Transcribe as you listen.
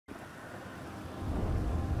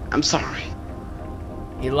I'm sorry.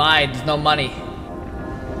 He lied. There's no money.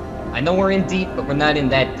 I know we're in deep, but we're not in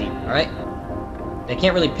that deep, alright? They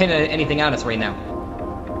can't really pin anything on us right now.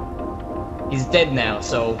 He's dead now,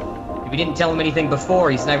 so if we didn't tell him anything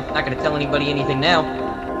before, he's not gonna tell anybody anything now.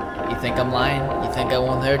 You think I'm lying? You think I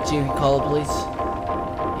won't hurt you? You call the police?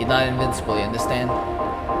 You're not invincible, you understand?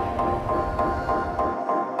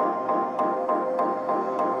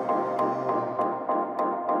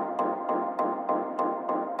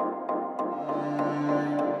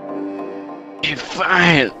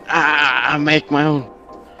 Fine. I'll make my own.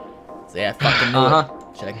 See, I fucking knew it.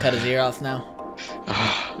 Should I cut his ear off now?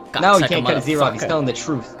 No, he can't cut his ear off. He's telling the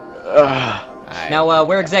truth. Right. Now,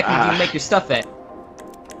 where exactly do you make your stuff at?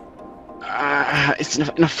 It's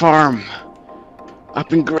in a farm.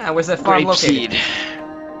 Up in Where's that farm located?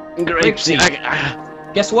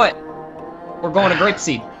 Grapeseed. Guess what? We're going to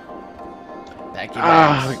Grapeseed. Back your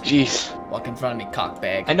bags. Oh, jeez. Walk in front of me,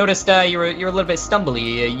 cockbag. I noticed you're a little bit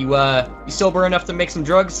stumbly. You sober enough to make some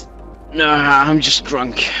drugs? No, I'm just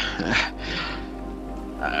drunk.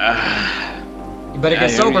 You better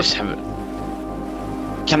get sober.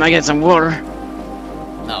 Can I get some water?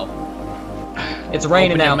 No. It's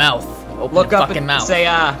raining Open now. your mouth. Open Look your up fucking and mouth. say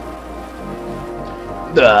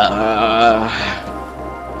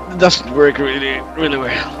It doesn't work really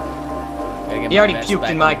well. He already puked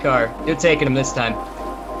in my car. You're taking him this time.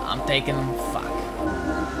 I'm taking him. Fuck.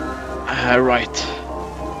 Right.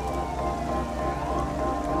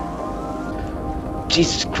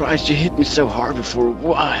 Jesus Christ, you hit me so hard before.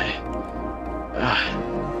 Why?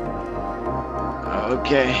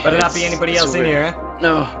 Okay. Better not be anybody else in here, huh?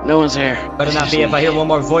 No, no one's here. Better not be. If I hear one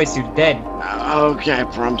more voice, you're dead. Okay, I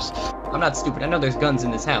promise. I'm not stupid. I know there's guns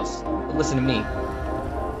in this house. But listen to me.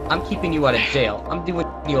 I'm keeping you out of jail. I'm doing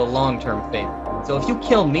you a long-term favor. So if you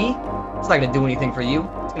kill me, it's not gonna do anything for you.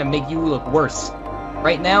 It's gonna make you look worse.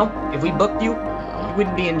 Right now, if we booked you, you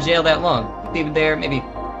wouldn't be in jail that long. You'd be there maybe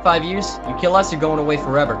 5 years. You kill us, you're going away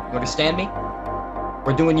forever. You understand me?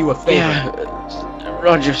 We're doing you a favor. Yeah,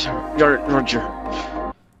 Roger, sir. Roger.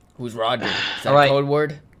 Who's Roger? Is that All right. a code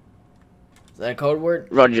word? Is that a code word?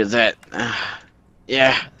 Roger that.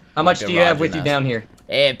 Yeah. How much Okay, do you have Roger with you now. down here?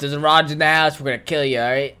 Hey, if there's a Roger in the house, we're gonna kill you,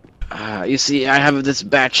 alright? You see, I have this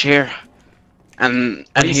batch here, and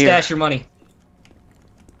Where do you here. stash your money?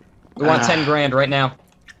 We want 10 grand right now.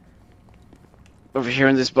 Over here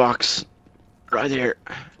in this box, right here.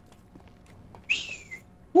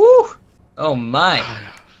 Woo! Oh my.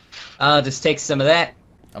 I'll just take some of that.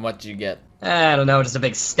 How much did you get? I don't know, just a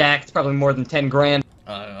big stack. It's probably more than 10 grand.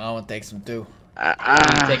 I don't know, I want to take some too.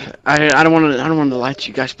 Take it. I don't want to lie to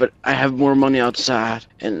you guys, but I have more money outside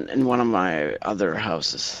in one of my other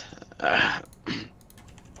houses.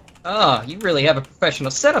 Oh, you really have a professional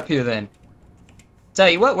setup here then. Tell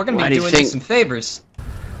you what, we're gonna Why be do you doing you think- some favors.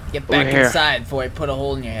 Get back Over here. inside before I put a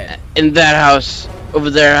hole in your head. In that house over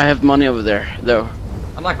there, I have money over there, though.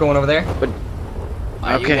 I'm not going over there.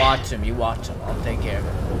 Alright, Okay. you watch him. I'll take care of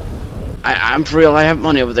it. I'm for real. I have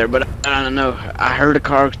money over there, but I don't know. I heard a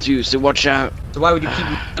car too, so watch out. So why would you keep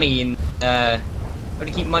money in, why would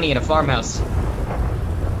you keep money in a farmhouse?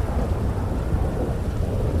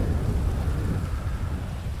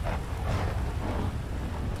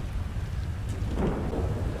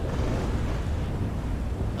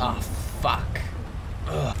 Oh, fuck.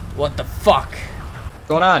 Ugh, what the fuck? What's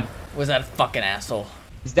going on? Was that a fucking asshole?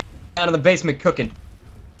 He's down in the basement cooking.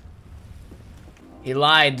 He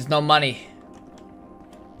lied, there's no money.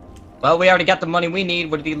 Well, we already got the money we need.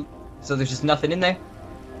 What did he... So there's just nothing in there?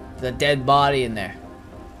 There's a dead body in there.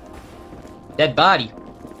 Dead body?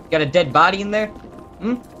 You got a dead body in there?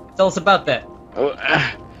 Hmm? Tell us about that. Oh,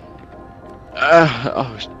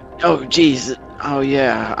 jeez. Oh,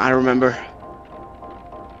 yeah, I remember.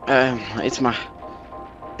 It's my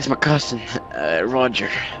cousin, Roger.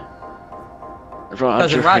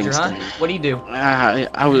 Cousin Roger, Kingston. huh? What do you do?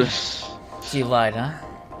 I was She lied, huh?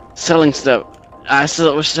 selling stuff. I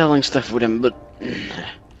was selling stuff with him, but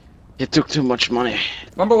it took too much money.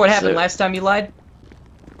 Remember what happened So- last time you lied?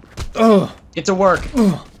 Ugh. Get to work.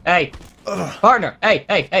 Hey. Partner.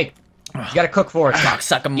 Hey. You gotta cook for us.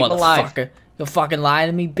 Cocksucker Keep alive. motherfucker. You'll fucking lie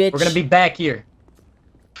to me, bitch. We're gonna be back here.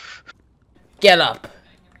 Get up.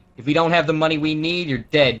 If we don't have the money we need, you're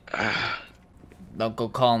dead. Don't go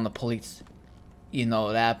calling the police. You know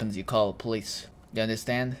what happens, you call the police. You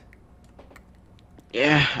understand?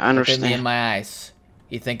 Yeah, I Look at me in understand. my eyes.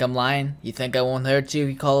 You think I'm lying? You think I won't hurt you?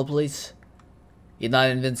 You call the police? You're not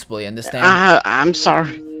invincible, you understand? I'm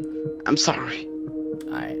sorry. I'm sorry.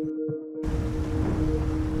 Alright.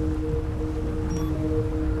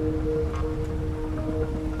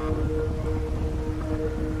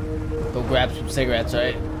 Go grab some cigarettes,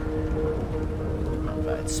 alright?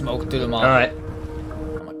 Let's smoke through them all. Alright.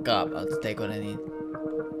 Oh my god, I'll just take what I need.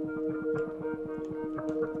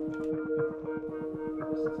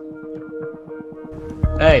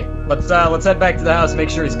 Hey, let's head back to the house and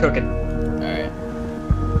make sure he's cooking. Alright.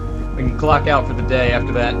 We can clock out for the day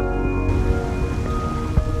after that.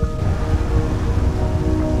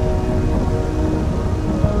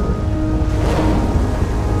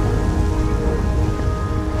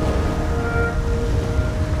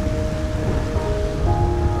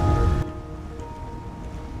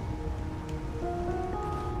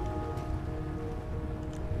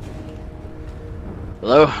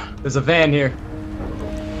 Hello? There's a van here.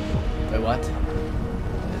 Wait, what?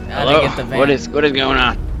 How Hello? did I get the van? What is going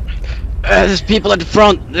on? There's people at the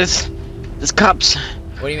front. There's cops.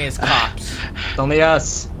 What do you mean it's cops? It's only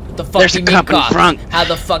us. What the fuck There's do you a mean cop in cops? front. How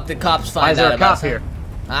the fuck did cops Why find is there out a about cop us? here?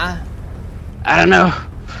 Huh? I don't know.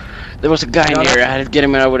 There was a guy You in don't here. know? I had to get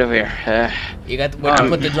him out of here. You got where to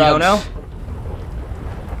put the You drugs? don't know?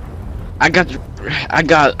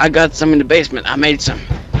 I got some in the basement. I made some.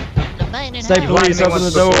 Stay Police, open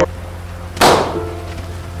the door.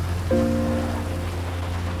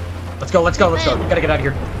 Let's go. We gotta get out of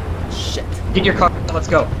here. Shit. Get your car. Let's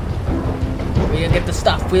go. We didn't get the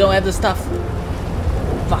stuff. We don't have the stuff.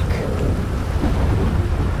 Fuck.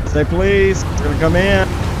 Stay please. We're gonna come in.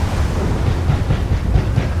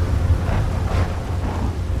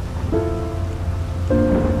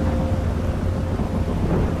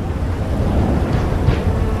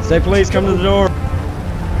 Stay please. Come to the door.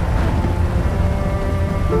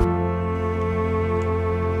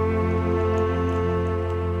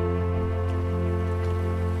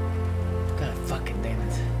 God fucking damn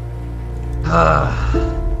it.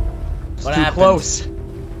 It's What too happened? close.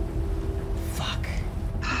 Fuck.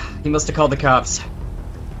 He must have called the cops.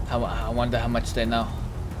 I wonder how much they know.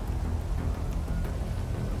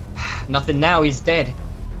 Nothing now. He's dead.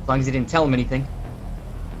 As long as he didn't tell him anything.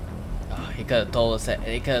 Oh, he could have told us that.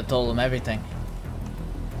 He could have told them everything.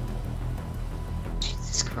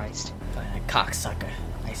 Jesus Christ. Fucking cocksucker.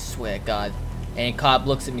 I swear to God. Any cop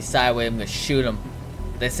looks at me sideways, I'm gonna shoot him.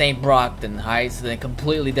 This ain't Brockton, alright? So they're a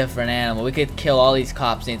completely different animal. We could kill all these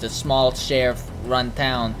cops. It's a small sheriff-run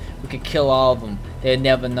town. We could kill all of them. They'd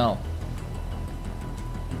never know.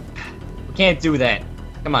 We can't do that.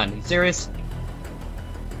 Come on, you serious?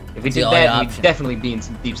 If we It's the did only that, we'd option. definitely be in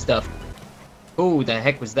some deep stuff. Who the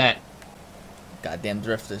heck was that? Goddamn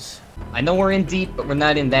drifters. I know we're in deep, but we're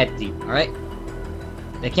not in that deep, alright?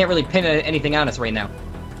 They can't really pin anything on us right now.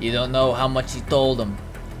 You don't know how much he told them.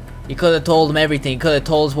 He could have told them everything. He could have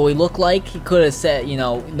told us what we look like. He could have said, you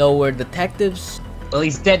know, we're detectives. Well,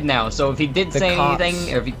 he's dead now, so if he did The say cops.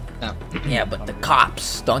 anything, or if he... No. Yeah, but the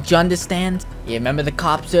cops. Don't you understand? You remember the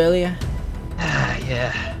cops earlier?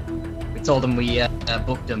 Yeah. We told him we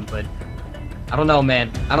booked him, but... I don't know,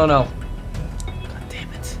 man. I don't know. God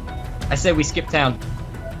damn it. I say we skip town.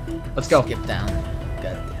 Let's go. Skip down. God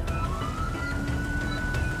damn.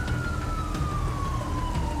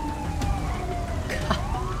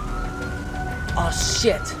 Oh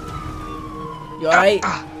shit. You alright?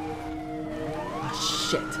 Oh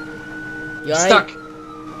shit. You alright? Stuck.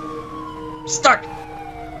 Stuck.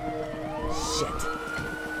 Shit.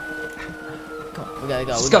 Come on, we gotta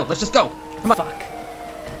go. Let's go. Let's just go. Come on. Fuck.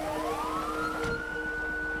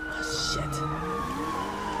 Oh shit.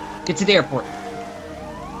 Get to the airport.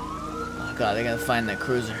 Oh god, I gotta find that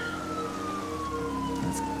cruiser.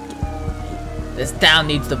 This town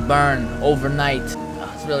needs to burn overnight.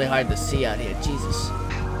 Oh, it's really hard to see out here, Jesus.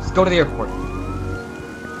 Let's go to the airport.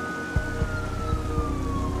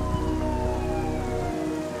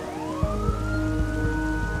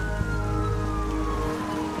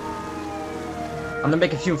 I'm gonna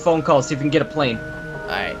make a few phone calls, see if we can get a plane.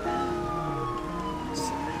 Alright.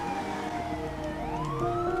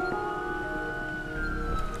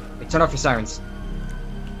 Hey, turn off your sirens.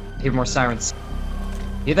 I hear more sirens.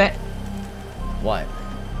 Hear that? What?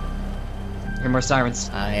 I hear more sirens.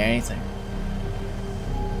 I don't hear anything.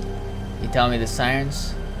 You telling me the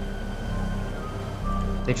sirens?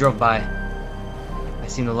 They drove by. I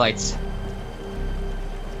seen the lights.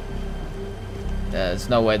 There's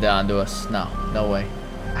no way they're onto us. No, no way.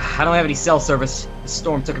 I don't have any cell service. The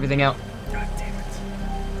storm took everything out. God damn it.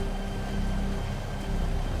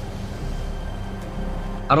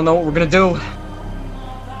 I don't know what we're gonna do.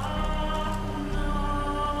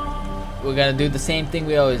 We're gonna do the same thing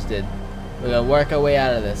we always did. We're gonna work our way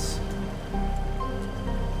out of this.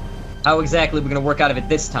 How exactly are we gonna work out of it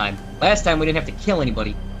this time? Last time we didn't have to kill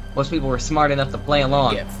anybody. Most people were smart enough to play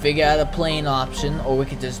along. Yeah, figure out a plane option, or we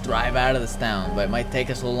could just drive out of this town, but it might take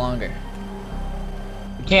us a little longer.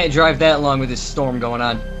 We can't drive that long with this storm going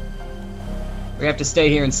on. We have to stay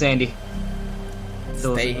here in Sandy.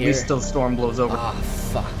 Stay At here. least till the storm blows over. Oh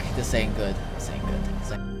fuck, this ain't good. This ain't good.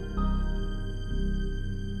 This ain't...